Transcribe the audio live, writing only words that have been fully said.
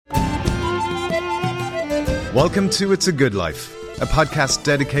Welcome to It's a Good Life, a podcast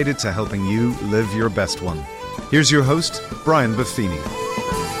dedicated to helping you live your best one. Here's your host, Brian Buffini.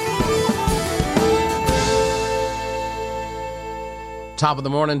 Top of the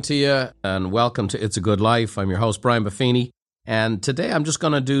morning to you, and welcome to It's a Good Life. I'm your host, Brian Buffini, and today I'm just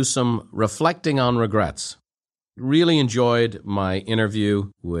going to do some reflecting on regrets. Really enjoyed my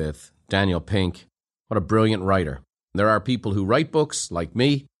interview with Daniel Pink. What a brilliant writer. There are people who write books like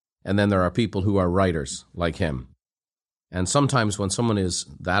me, and then there are people who are writers like him. And sometimes when someone is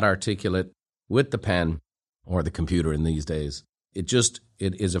that articulate with the pen or the computer in these days, it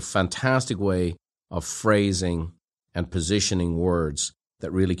is a fantastic way of phrasing and positioning words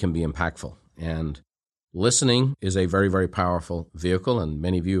that really can be impactful. And listening is a very, very powerful vehicle, and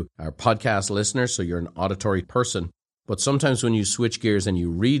many of you are podcast listeners, so you're an auditory person. But sometimes when you switch gears and you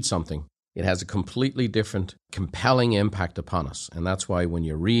read something, it has a completely different, compelling impact upon us. And that's why when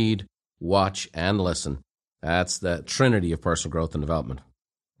you read, watch, and listen, that's the trinity of personal growth and development.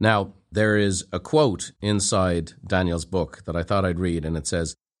 Now, there is a quote inside Daniel's book that I thought I'd read, and it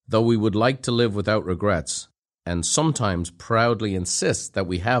says, "Though we would like to live without regrets, and sometimes proudly insist that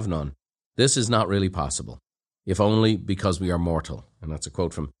we have none, this is not really possible, if only because we are mortal." And that's a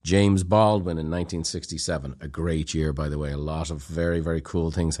quote from James Baldwin in 1967. A great year, by the way. A lot of very, very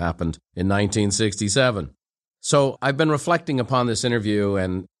cool things happened in 1967. So I've been reflecting upon this interview,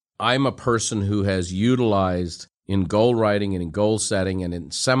 and I'm a person who has utilized in goal writing and in goal setting and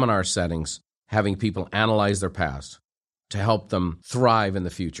in seminar settings, having people analyze their past to help them thrive in the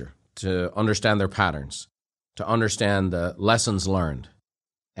future, to understand their patterns, to understand the lessons learned.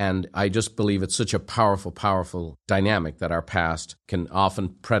 And I just believe it's such a powerful, powerful dynamic that our past can often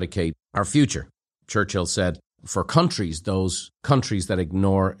predicate our future. Churchill said, for countries, those countries that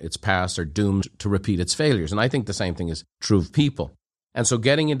ignore its past are doomed to repeat its failures. And I think the same thing is true of people. And so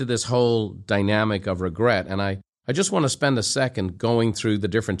getting into this whole dynamic of regret, and I just want to spend a second going through the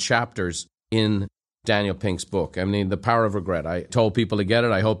different chapters in Daniel Pink's book. I mean, The Power of Regret. I told people to get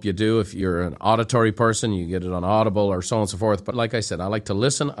it. I hope you do. If you're an auditory person, you get it on Audible or so on and so forth. But like I said, I like to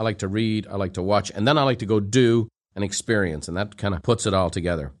listen, I like to read, I like to watch, and then I like to go do and experience, and that kind of puts it all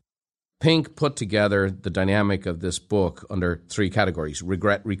together. Pink put together the dynamic of this book under three categories: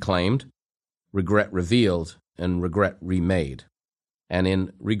 regret reclaimed, regret revealed, and regret remade. And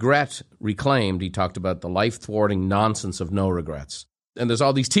in regret reclaimed, he talked about the life-thwarting nonsense of no regrets. And there's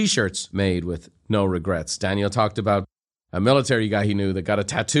all these T-shirts made with no regrets. Daniel talked about a military guy he knew that got a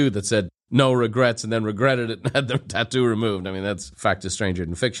tattoo that said no regrets and then regretted it and had the tattoo removed. I mean, that's fact is stranger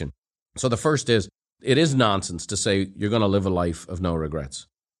than fiction. So the first is, it is nonsense to say you're going to live a life of no regrets.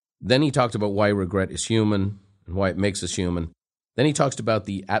 Then he talked about why regret is human and why it makes us human. Then he talks about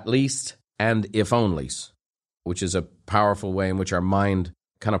the at least and if onlys, which is a powerful way in which our mind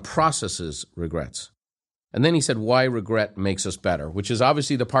kind of processes regrets. And then he said why regret makes us better, which is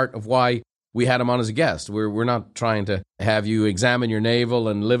obviously the part of why we had him on as a guest. We're not trying to have you examine your navel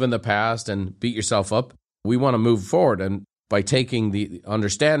and live in the past and beat yourself up. We want to move forward. And by taking the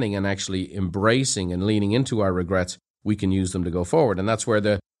understanding and actually embracing and leaning into our regrets, we can use them to go forward. And that's where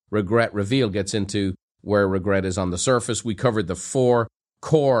the regret reveal gets into where regret is on the surface. We covered the 4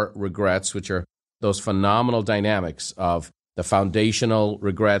 core regrets, which are those phenomenal dynamics of the foundational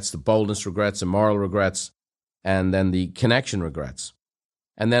regrets, the boldness regrets, the moral regrets, and then the connection regrets.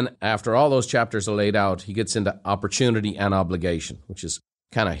 And then after all those chapters are laid out, he gets into opportunity and obligation, which is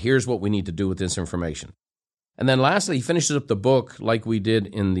kind of, here's what we need to do with this information. And then lastly, he finishes up the book like we did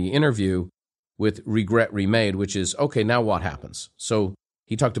in the interview with regret remade, which is, okay, now what happens? So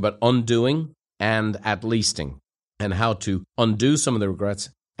he talked about undoing and at leasting and how to undo some of the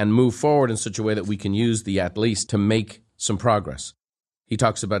regrets and move forward in such a way that we can use the at least to make some progress. He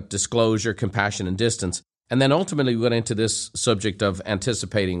talks about disclosure, compassion, and distance. And then ultimately we went into this subject of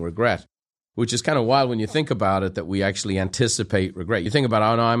anticipating regret, which is kind of wild when you think about it, that we actually anticipate regret. You think about,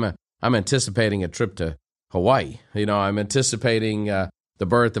 oh no, I'm anticipating a trip to Hawaii. You know, I'm anticipating the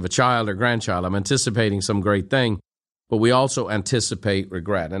birth of a child or grandchild. I'm anticipating some great thing, but we also anticipate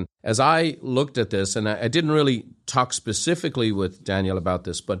regret. And as I looked at this, and I didn't really talk specifically with Daniel about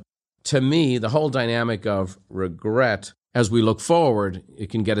this, but to me, the whole dynamic of regret, as we look forward, it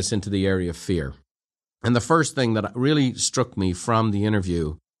can get us into the area of fear. And the first thing that really struck me from the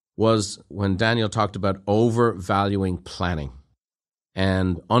interview was when Daniel talked about overvaluing planning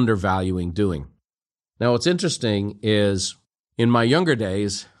and undervaluing doing. Now, what's interesting is in my younger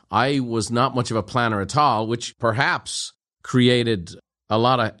days, I was not much of a planner at all, which perhaps created a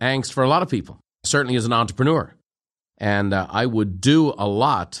lot of angst for a lot of people, certainly as an entrepreneur. And I would do a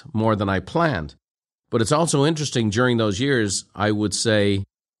lot more than I planned. But it's also interesting during those years, I would say,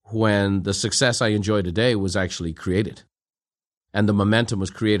 when the success I enjoy today was actually created and the momentum was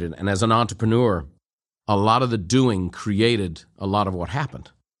created. And as an entrepreneur, a lot of the doing created a lot of what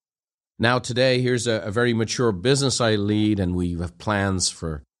happened. Now today, here's a very mature business I lead, and we have plans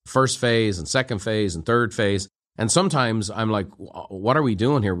for first phase and second phase and third phase. And sometimes I'm like, what are we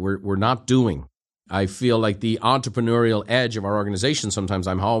doing here? We're not doing. I feel like the entrepreneurial edge of our organization, sometimes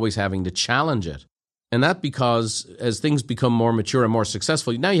I'm always having to challenge it. And that because as things become more mature and more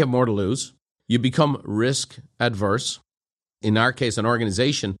successful, now you have more to lose. You become risk adverse. In our case, an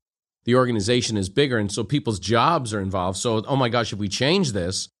organization, the organization is bigger, and so people's jobs are involved. So, oh my gosh, if we change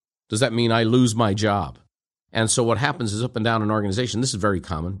this, does that mean I lose my job? And so what happens is up and down an organization, this is very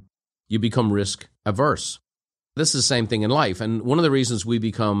common, you become risk averse. This is the same thing in life. And one of the reasons we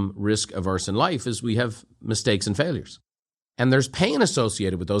become risk averse in life is we have mistakes and failures. And there's pain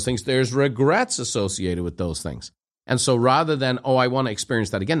associated with those things. There's regrets associated with those things. And so rather than, I want to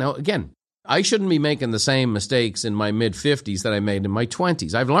experience that again. Now, again, I shouldn't be making the same mistakes in my mid-50s that I made in my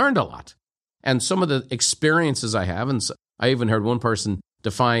 20s. I've learned a lot. And some of the experiences I have, and I even heard one person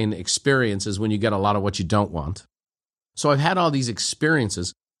define experience as when you get a lot of what you don't want. So I've had all these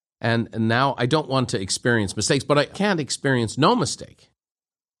experiences, and now I don't want to experience mistakes, but I can't experience no mistake.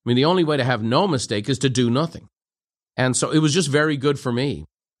 I mean, the only way to have no mistake is to do nothing. And so it was just very good for me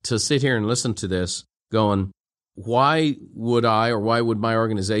to sit here and listen to this going, why would I or why would my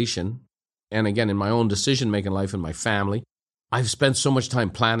organization, and again, in my own decision-making life and my family, I've spent so much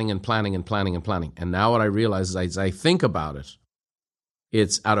time planning and planning and planning and planning. And now what I realize is as I think about it,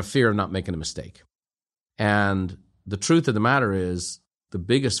 it's out of fear of not making a mistake. And the truth of the matter is the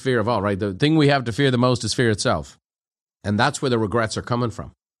biggest fear of all, right? The thing we have to fear the most is fear itself. And that's where the regrets are coming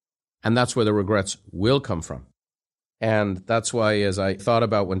from. And that's where the regrets will come from. And that's why, as I thought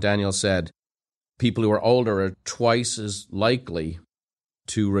about when Daniel said, people who are older are twice as likely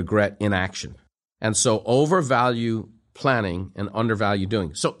to regret inaction. And so overvalue planning and undervalue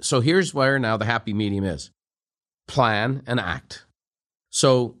doing. So here's where now the happy medium is. Plan and act.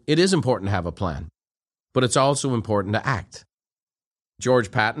 So it is important to have a plan, but it's also important to act.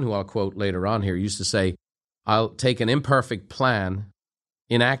 George Patton, who I'll quote later on here, used to say, I'll take an imperfect plan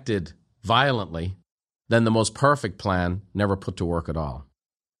enacted violently than the most perfect plan never put to work at all.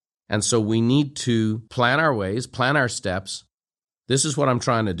 And so we need to plan our ways, plan our steps. This is what I'm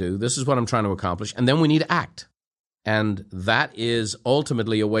trying to do. This is what I'm trying to accomplish. And then we need to act. And that is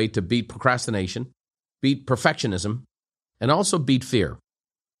ultimately a way to beat procrastination, beat perfectionism, and also beat fear,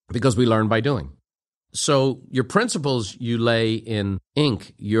 because we learn by doing. So your principles you lay in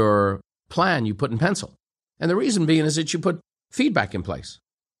ink, your plan you put in pencil. And the reason being is that you put feedback in place.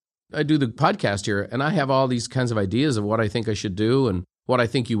 I do the podcast here, and I have all these kinds of ideas of what I think I should do and what I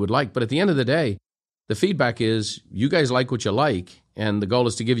think you would like. But at the end of the day, the feedback is you guys like what you like, and the goal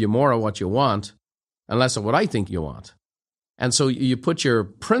is to give you more of what you want and less of what I think you want. And so you put your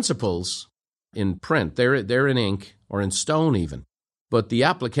principles in print. They're in ink or in stone even. But the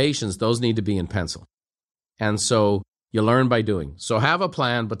applications, those need to be in pencil. And so you learn by doing. So have a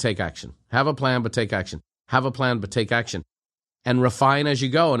plan, but take action. Have a plan, but take action. Have a plan, but take action. And refine as you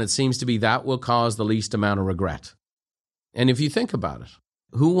go. And it seems to be that will cause the least amount of regret. And if you think about it,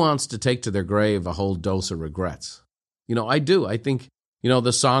 who wants to take to their grave a whole dose of regrets? I do. I think,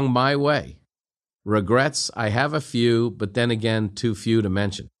 the song My Way. Regrets, I have a few, but then again, too few to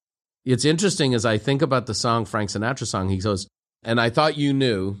mention. It's interesting as I think about the song, Frank Sinatra song, he goes, and I thought you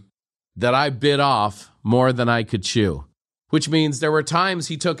knew that I bit off more than I could chew, which means there were times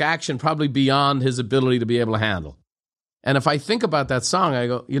he took action probably beyond his ability to be able to handle. And if I think about that song, I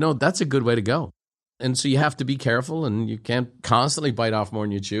go, that's a good way to go. And so you have to be careful, and you can't constantly bite off more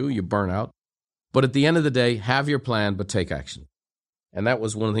than you chew. You burn out. But at the end of the day, have your plan, but take action. And that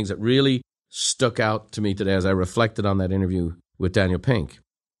was one of the things that really stuck out to me today as I reflected on that interview with Daniel Pink.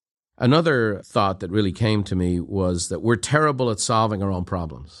 Another thought that really came to me was that we're terrible at solving our own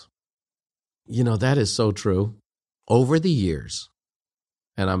problems. That is so true. Over the years,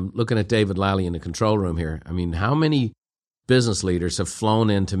 and I'm looking at David Lally in the control room here, how many business leaders have flown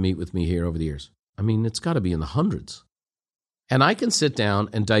in to meet with me here over the years? It's got to be in the hundreds. And I can sit down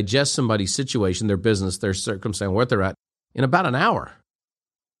and digest somebody's situation, their business, their circumstance, what they're at, in about an hour.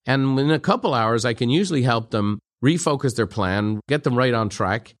 And in a couple hours, I can usually help them refocus their plan, get them right on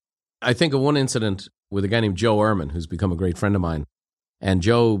track. I think of one incident with a guy named Joe Ehrman, who's become a great friend of mine. And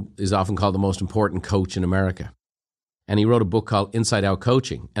Joe is often called the most important coach in America. And he wrote a book called Inside Out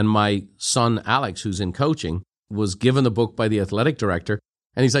Coaching. And my son, Alex, who's in coaching, was given the book by the athletic director.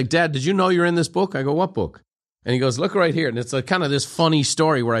 And he's like, Dad, did you know you're in this book? I go, what book? And he goes, look right here. And it's kind of this funny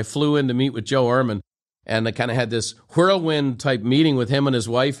story where I flew in to meet with Joe Ehrman. And I kind of had this whirlwind type meeting with him and his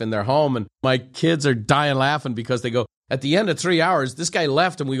wife in their home. And my kids are dying laughing because they go, at the end of 3 hours, this guy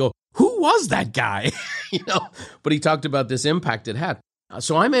left. And we go, who was that guy? But he talked about this impact it had.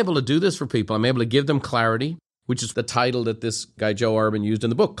 So I'm able to do this for people. I'm able to give them clarity, which is the title that this guy, Joe Urban, used in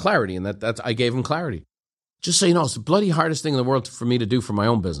the book, Clarity. And that's I gave him clarity. Just so you know, it's the bloody hardest thing in the world for me to do for my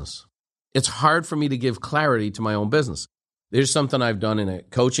own business. It's hard for me to give clarity to my own business. There's something I've done in a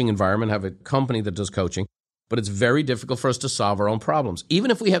coaching environment, have a company that does coaching, but it's very difficult for us to solve our own problems, even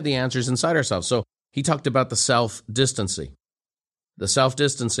if we have the answers inside ourselves. So he talked about the self-distancing. The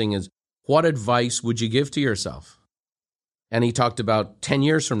self-distancing is, what advice would you give to yourself? And he talked about 10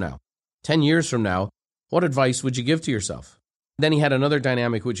 years from now. 10 years from now, what advice would you give to yourself? Then he had another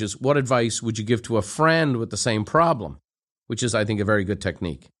dynamic, which is, what advice would you give to a friend with the same problem? Which is, I think, a very good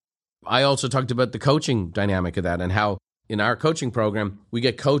technique. I also talked about the coaching dynamic of that and how in our coaching program, we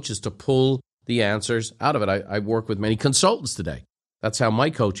get coaches to pull the answers out of it. I work with many consultants today. That's how my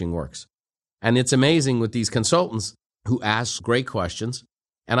coaching works. And it's amazing with these consultants who ask great questions.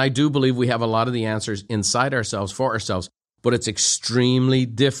 And I do believe we have a lot of the answers inside ourselves for ourselves, but it's extremely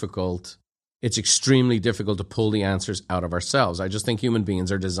difficult. It's extremely difficult to pull the answers out of ourselves. I just think human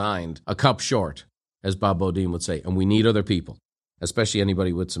beings are designed a cup short, as Bob Beaudine would say, and we need other people, especially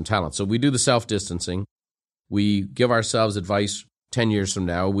anybody with some talent. So we do the self-distancing. We give ourselves advice 10 years from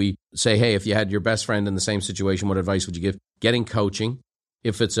now. We say, hey, if you had your best friend in the same situation, what advice would you give? Getting coaching.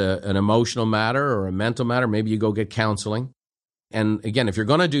 If it's an emotional matter or a mental matter, maybe you go get counseling. And again, if you're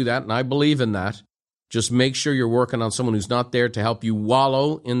going to do that, and I believe in that, just make sure you're working on someone who's not there to help you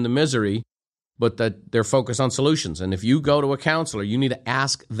wallow in the misery, but that they're focused on solutions. And if you go to a counselor, you need to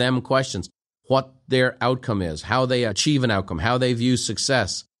ask them questions, what their outcome is, how they achieve an outcome, how they view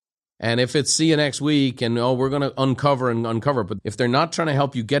success. And if it's see you next week and, we're going to uncover. But if they're not trying to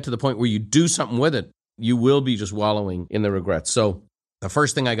help you get to the point where you do something with it, you will be just wallowing in the regrets. So the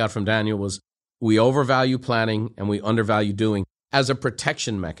first thing I got from Daniel was we overvalue planning and we undervalue doing as a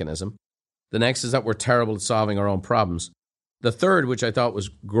protection mechanism. The next is that we're terrible at solving our own problems. The third, which I thought was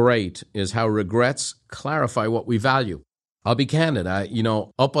great, is how regrets clarify what we value. I'll be candid.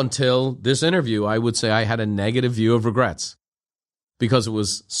 Up until this interview, I would say I had a negative view of regrets, because it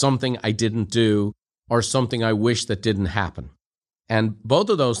was something I didn't do or something I wish that didn't happen. And both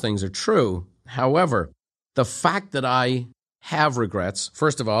of those things are true. However, the fact that I have regrets,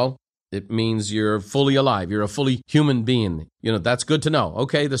 first of all, it means you're fully alive. You're a fully human being. That's good to know.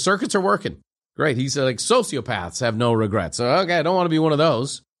 Okay, the circuits are working. Great. He said, sociopaths have no regrets. So, okay, I don't want to be one of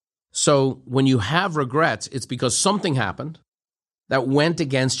those. So when you have regrets, it's because something happened that went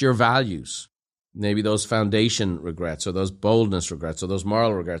against your values. Maybe those foundation regrets or those boldness regrets or those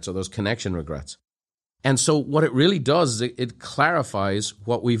moral regrets or those connection regrets. And so what it really does is it clarifies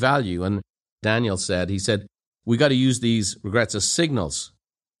what we value. And Daniel said, we got to use these regrets as signals.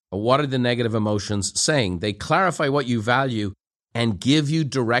 What are the negative emotions saying? They clarify what you value and give you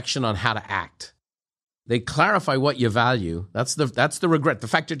direction on how to act. They clarify what you value. That's the regret. The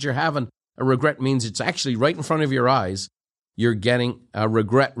fact that you're having a regret means it's actually right in front of your eyes. You're getting a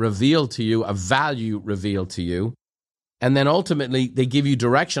regret revealed to you, a value revealed to you, and then ultimately they give you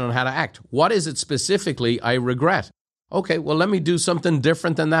direction on how to act. What is it specifically I regret? Okay, well, let me do something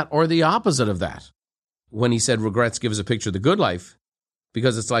different than that or the opposite of that. When he said regrets give us a picture of the good life,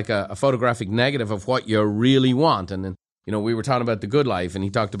 because it's like a photographic negative of what you really want. And then, we were talking about the good life, and he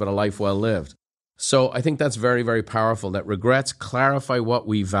talked about a life well lived. So I think that's very, very powerful, that regrets clarify what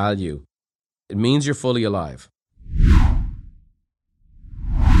we value. It means you're fully alive.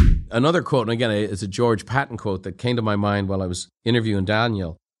 Another quote, and again, it's a George Patton quote that came to my mind while I was interviewing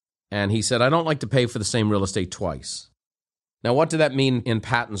Daniel. And he said, I don't like to pay for the same real estate twice. Now, what did that mean in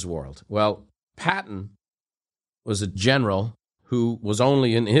Patton's world? Well, Patton was a general who was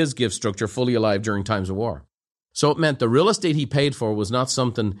only in his gift structure fully alive during times of war. So it meant the real estate he paid for was not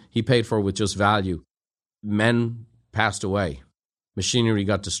something he paid for with just value. Men passed away. Machinery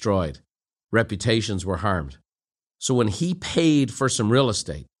got destroyed. Reputations were harmed. So when he paid for some real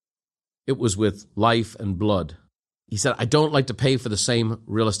estate, it was with life and blood. He said, I don't like to pay for the same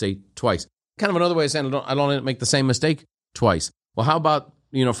real estate twice. Kind of another way of saying I don't like to make the same mistake twice. Well, how about,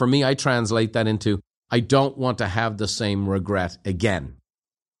 for me, I translate that into, I don't want to have the same regret again.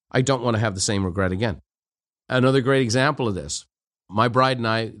 I don't want to have the same regret again. Another great example of this, my bride and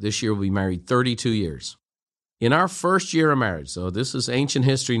I this year will be married 32 years. In our first year of marriage, so this is ancient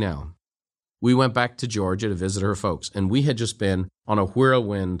history now, we went back to Georgia to visit her folks, and we had just been on a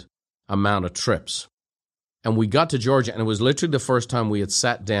whirlwind amount of trips. And we got to Georgia, and it was literally the first time we had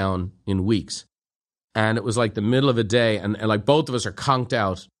sat down in weeks. And it was like the middle of a day, and like both of us are conked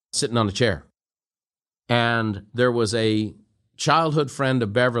out, sitting on a chair. And there was a childhood friend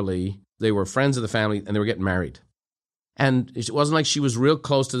of Beverly. They were friends of the family, and they were getting married. And it wasn't like she was real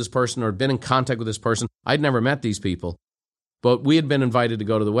close to this person or had been in contact with this person. I'd never met these people, but we had been invited to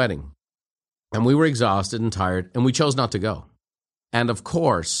go to the wedding. And we were exhausted and tired, and we chose not to go. And of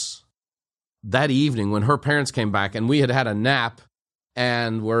course, that evening when her parents came back and we had had a nap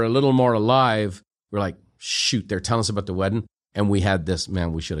and were a little more alive, we're like, shoot, they're telling us about the wedding. And we had this,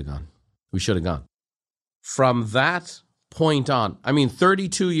 man, we should have gone. We should have gone. From that point on,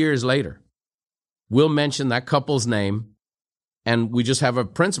 32 years later, we'll mention that couple's name and we just have a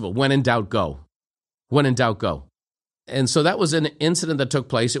principle. When in doubt, go. When in doubt, go. And so that was an incident that took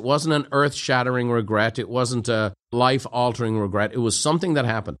place. It wasn't an earth-shattering regret. It wasn't a life-altering regret. It was something that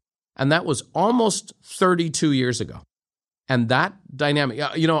happened. And that was almost 32 years ago. And that dynamic,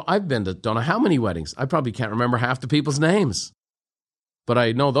 I've been to don't know how many weddings. I probably can't remember half the people's names. But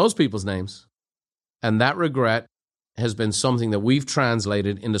I know those people's names. And that regret has been something that we've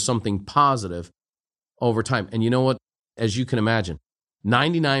translated into something positive over time. And you know what? As you can imagine,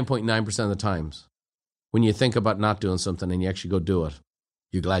 99.9% of the times, when you think about not doing something and you actually go do it,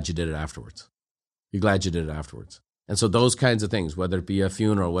 you're glad you did it afterwards. You're glad you did it afterwards. And so those kinds of things, whether it be a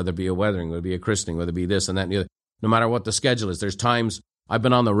funeral, whether it be a wedding, whether it be a christening, whether it be this and that and the other, no matter what the schedule is, there's times I've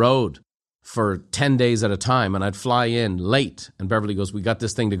been on the road for 10 days at a time and I'd fly in late and Beverly goes, we got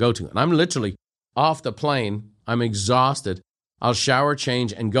this thing to go to. And I'm literally off the plane. I'm exhausted. I'll shower,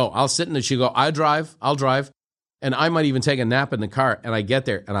 change, and go. I'll sit in it. She'll go, I'll drive. And I might even take a nap in the car. And I get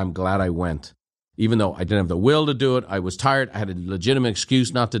there and I'm glad I went. Even though I didn't have the will to do it, I was tired, I had a legitimate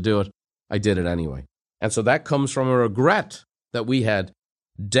excuse not to do it, I did it anyway. And so that comes from a regret that we had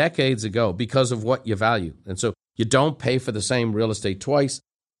decades ago because of what you value. And so you don't pay for the same real estate twice,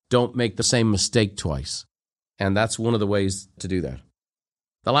 don't make the same mistake twice. And that's one of the ways to do that.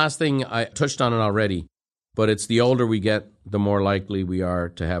 The last thing, I touched on it already, but it's the older we get, the more likely we are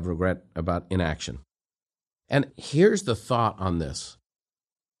to have regret about inaction. And here's the thought on this.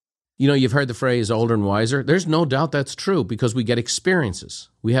 You've heard the phrase older and wiser. There's no doubt that's true because we get experiences.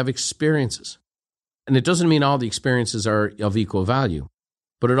 We have experiences. And it doesn't mean all the experiences are of equal value.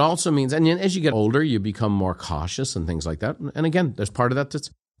 But it also means, and as you get older, you become more cautious and things like that. And again, there's part of that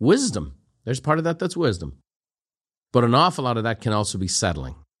that's wisdom. But an awful lot of that can also be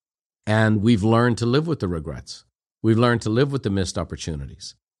settling. And we've learned to live with the regrets. We've learned to live with the missed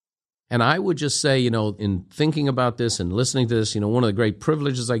opportunities. And I would just say, in thinking about this and listening to this, one of the great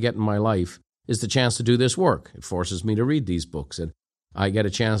privileges I get in my life is the chance to do this work. It forces me to read these books, and I get a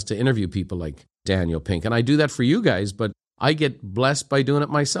chance to interview people like Daniel Pink. And I do that for you guys, but I get blessed by doing it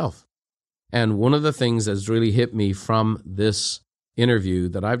myself. And one of the things that's really hit me from this interview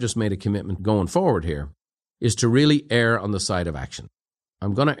that I've just made a commitment going forward here is to really err on the side of action.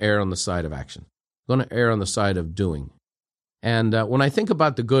 I'm going to err on the side of action. I'm going to err on the side of doing. And when I think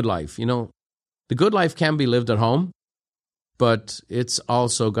about the good life, the good life can be lived at home, but it's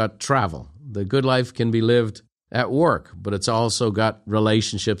also got travel. The good life can be lived at work, but it's also got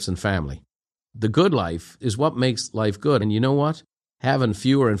relationships and family. The good life is what makes life good. And you know what? Having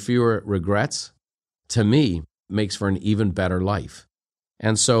fewer and fewer regrets, to me, makes for an even better life.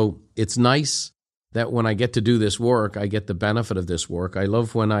 And so it's nice that when I get to do this work, I get the benefit of this work. I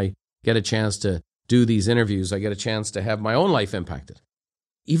love when I get a chance to do these interviews, I get a chance to have my own life impacted.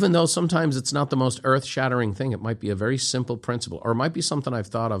 Even though sometimes it's not the most earth-shattering thing, it might be a very simple principle, or it might be something I've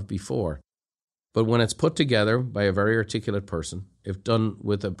thought of before. But when it's put together by a very articulate person, if done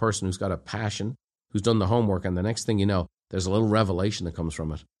with a person who's got a passion, who's done the homework, and the next thing you know, there's a little revelation that comes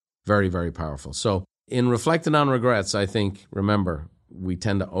from it. Very, very powerful. So in reflecting on regrets, I think, remember, we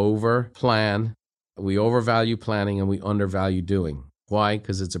tend to over-plan, we overvalue planning, and we undervalue doing. Why?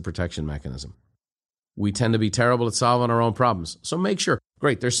 Because it's a protection mechanism. We tend to be terrible at solving our own problems. So make sure,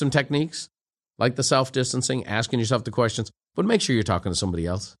 great, there's some techniques like the self-distancing, asking yourself the questions, but make sure you're talking to somebody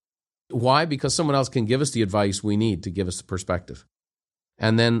else. Why? Because someone else can give us the advice we need to give us the perspective.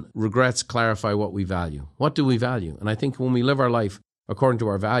 And then regrets clarify what we value. What do we value? And I think when we live our life according to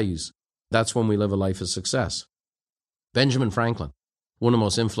our values, that's when we live a life of success. Benjamin Franklin, one of the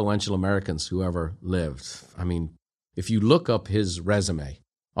most influential Americans who ever lived. If you look up his resume,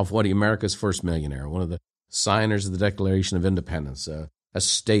 of what America's first millionaire, one of the signers of the Declaration of Independence, a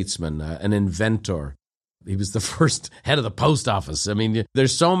statesman, an inventor. He was the first head of the post office.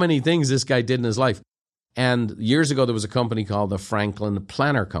 There's so many things this guy did in his life. And years ago, there was a company called the Franklin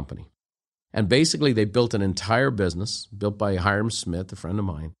Planner Company. And basically, they built an entire business, built by Hiram Smith, a friend of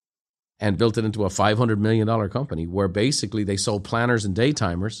mine, and built it into a $500 million company where basically they sold planners and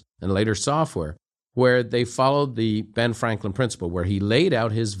daytimers and later software where they followed the Ben Franklin principle, where he laid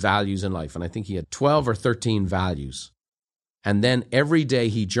out his values in life. And I think he had 12 or 13 values. And then every day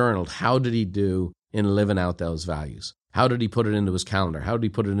he journaled, how did he do in living out those values? How did he put it into his calendar? How did he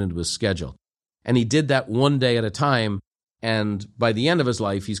put it into his schedule? And he did that one day at a time. And by the end of his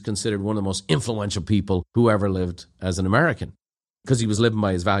life, he's considered one of the most influential people who ever lived as an American, because he was living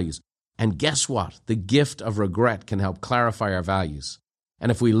by his values. And guess what? The gift of regret can help clarify our values. And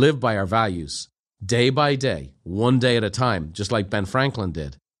if we live by our values, day by day, one day at a time, just like Ben Franklin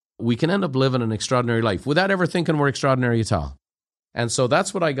did, we can end up living an extraordinary life without ever thinking we're extraordinary at all. And so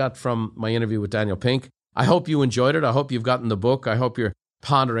that's what I got from my interview with Daniel Pink. I hope you enjoyed it. I hope you've gotten the book. I hope you're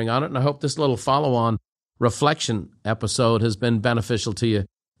pondering on it. And I hope this little follow-on reflection episode has been beneficial to you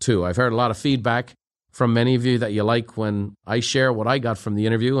too. I've heard a lot of feedback from many of you that you like when I share what I got from the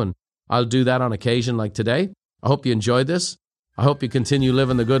interview, and I'll do that on occasion like today. I hope you enjoyed this. I hope you continue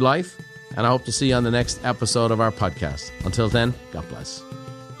living the good life, and I hope to see you on the next episode of our podcast. Until then, God bless.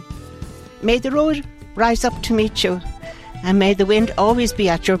 May the road rise up to meet you, and may the wind always be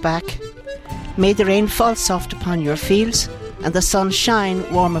at your back. May the rain fall soft upon your fields, and the sun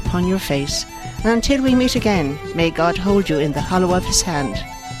shine warm upon your face. And until we meet again, may God hold you in the hollow of his hand.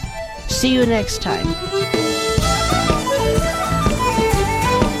 See you next time.